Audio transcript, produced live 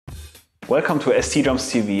Welcome to STDrums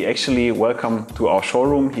TV. Actually, welcome to our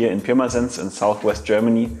showroom here in Pirmasens in southwest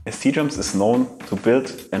Germany. STDrums is known to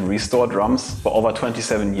build and restore drums for over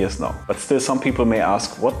 27 years now. But still some people may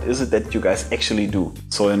ask, what is it that you guys actually do?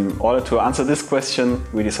 So in order to answer this question,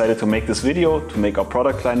 we decided to make this video to make our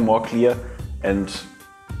product line more clear and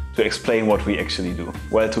to explain what we actually do.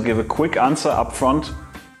 Well, to give a quick answer up front,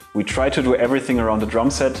 we try to do everything around the drum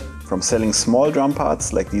set, from selling small drum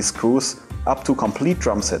parts like these screws up to complete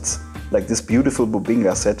drum sets like this beautiful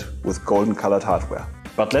Bubinga set with golden colored hardware.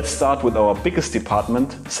 But let's start with our biggest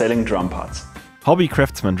department, selling drum parts. Hobby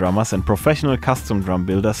craftsman drummers and professional custom drum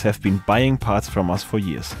builders have been buying parts from us for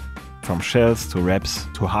years. From shells to wraps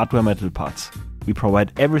to hardware metal parts. We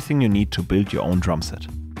provide everything you need to build your own drum set.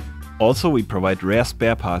 Also, we provide rare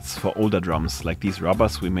spare parts for older drums like these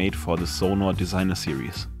rubbers we made for the Sonor Designer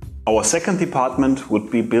series. Our second department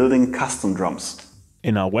would be building custom drums.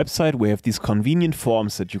 In our website we have these convenient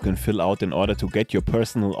forms that you can fill out in order to get your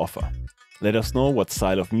personal offer. Let us know what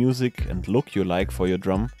style of music and look you like for your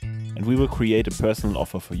drum and we will create a personal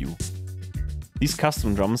offer for you. These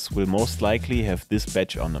custom drums will most likely have this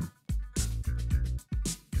badge on them.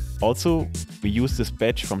 Also, we use this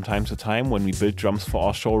badge from time to time when we build drums for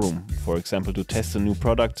our showroom, for example to test a new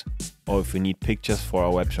product or if we need pictures for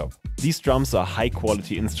our webshop. These drums are high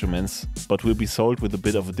quality instruments, but will be sold with a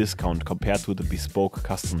bit of a discount compared to the bespoke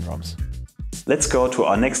custom drums. Let's go to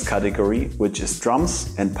our next category, which is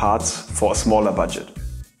drums and parts for a smaller budget.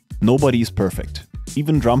 Nobody is perfect.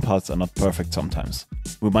 Even drum parts are not perfect sometimes.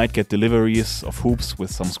 We might get deliveries of hoops with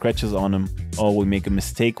some scratches on them, or we make a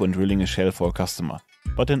mistake when drilling a shell for a customer.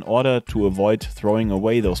 But in order to avoid throwing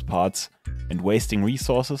away those parts and wasting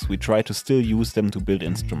resources, we try to still use them to build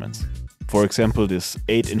instruments. For example, this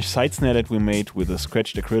 8-inch side snare that we made with a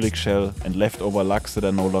scratched acrylic shell and leftover lugs that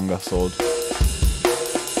are no longer sold.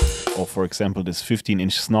 Or for example, this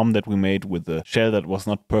 15-inch snom that we made with a shell that was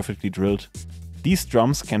not perfectly drilled. These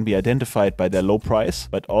drums can be identified by their low price,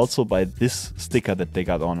 but also by this sticker that they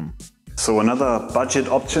got on them. So another budget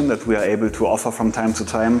option that we are able to offer from time to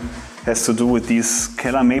time has to do with these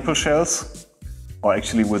Keller maple shells, or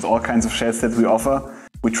actually with all kinds of shells that we offer.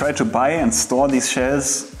 We try to buy and store these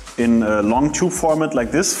shells in a long tube format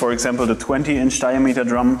like this. For example, the 20-inch diameter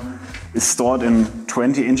drum is stored in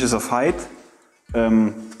 20 inches of height.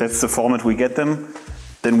 That's the format we get them.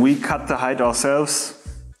 Then we cut the height ourselves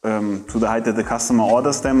to the height that the customer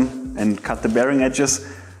orders them and cut the bearing edges.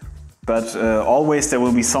 But always there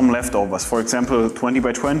will be some leftovers. For example, 20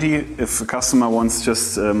 by 20, if a customer wants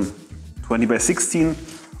just 20 by 16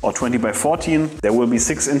 or 20 by 14, there will be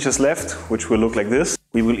 6 inches left, which will look like this.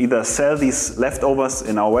 We will either sell these leftovers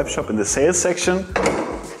in our webshop in the sales section,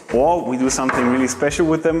 or we do something really special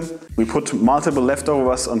with them. We put multiple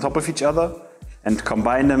leftovers on top of each other and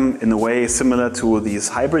combine them in a way similar to these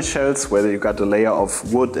hybrid shells, where you got a layer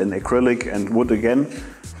of wood and acrylic and wood again.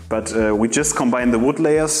 But we just combine the wood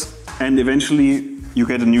layers and eventually you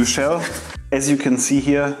get a new shell. As you can see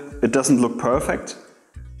here, it doesn't look perfect.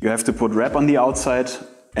 You have to put wrap on the outside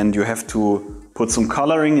and you have to put some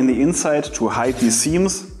coloring in the inside to hide these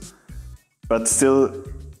seams. But still,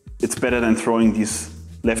 it's better than throwing these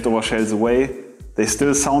leftover shells away. They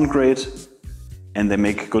still sound great and they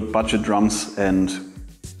make good budget drums. And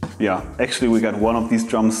yeah, actually we got one of these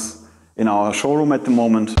drums in our showroom at the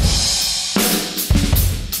moment.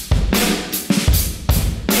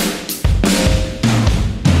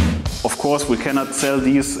 Of course, we cannot sell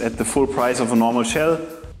these at the full price of a normal shell,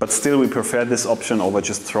 but still we prefer this option over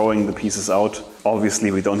just throwing the pieces out.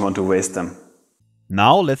 Obviously, we don't want to waste them.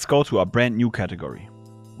 Now let's go to our brand new category.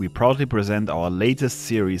 We proudly present our latest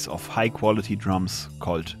series of high quality drums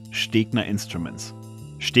called Stegner Instruments.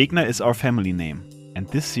 Stegner is our family name, and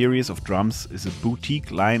this series of drums is a boutique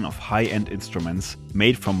line of high-end instruments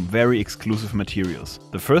made from very exclusive materials.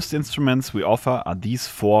 The first instruments we offer are these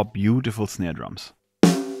 4 beautiful snare drums.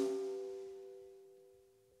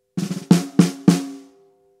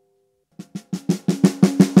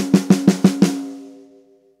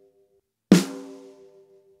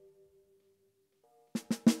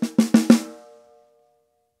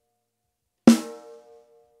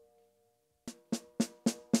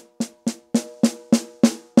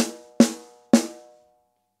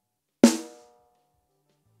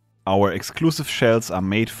 Our exclusive shells are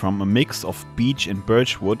made from a mix of beech and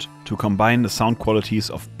birch wood to combine the sound qualities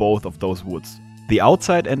of both of those woods. The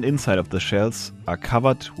outside and inside of the shells are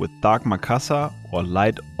covered with dark marcassa or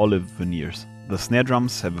light olive veneers. The snare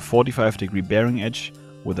drums have a 45-degree bearing edge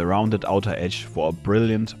with a rounded outer edge for a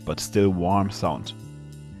brilliant but still warm sound.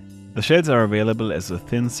 The shells are available as a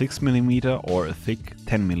thin 6mm or a thick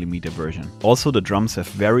 10mm version. Also, the drums have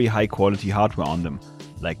very high quality hardware on them,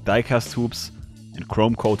 like die-cast hoops and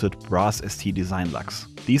chrome-coated brass ST design lugs.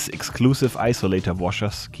 These exclusive isolator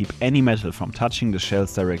washers keep any metal from touching the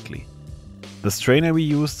shells directly. The strainer we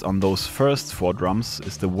used on those first 4 drums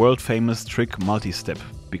is the world-famous Trick Multi-Step,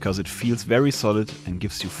 because it feels very solid and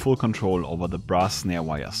gives you full control over the brass snare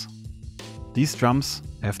wires. These drums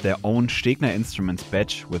have their own Stegner Instruments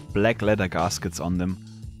badge with black leather gaskets on them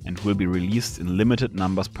and will be released in limited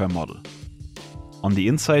numbers per model. On the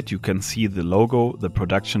inside you can see the logo, the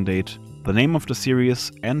production date, the name of the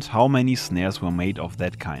series and how many snares were made of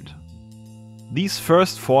that kind. These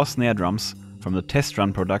first 4 snare drums from the test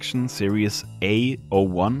run production series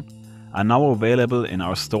A01 are now available in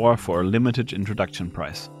our store for a limited introduction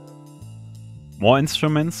price. More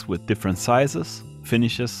instruments with different sizes,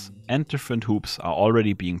 finishes and different hoops are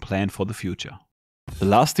already being planned for the future. The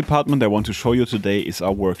last department I want to show you today is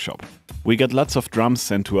our workshop. We get lots of drums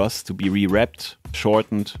sent to us to be rewrapped,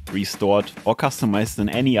 shortened, restored or customized in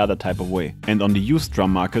any other type of way. And on the used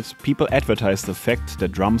drum market, people advertise the fact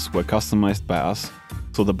that drums were customized by us,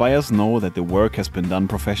 so the buyers know that the work has been done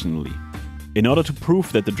professionally. In order to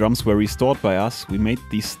prove that the drums were restored by us, we made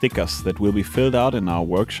these stickers that will be filled out in our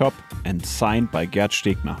workshop and signed by Gerd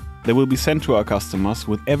Stegner. They will be sent to our customers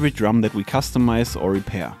with every drum that we customize or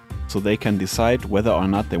repair, so they can decide whether or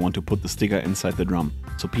not they want to put the sticker inside the drum,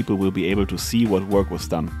 so people will be able to see what work was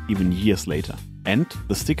done, even years later. And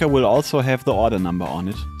the sticker will also have the order number on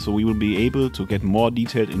it, so we will be able to get more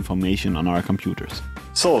detailed information on our computers.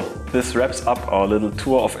 So, this wraps up our little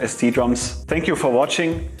tour of ST drums. Thank you for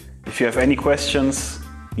watching. If you have any questions,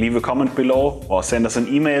 leave a comment below or send us an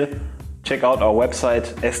email. Check out our website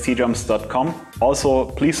stdrums.com. Also,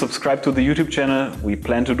 please subscribe to the YouTube channel. We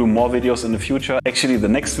plan to do more videos in the future. Actually, the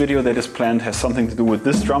next video that is planned has something to do with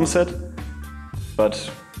this drum set,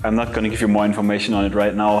 but I'm not going to give you more information on it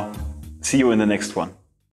right now. See you in the next one.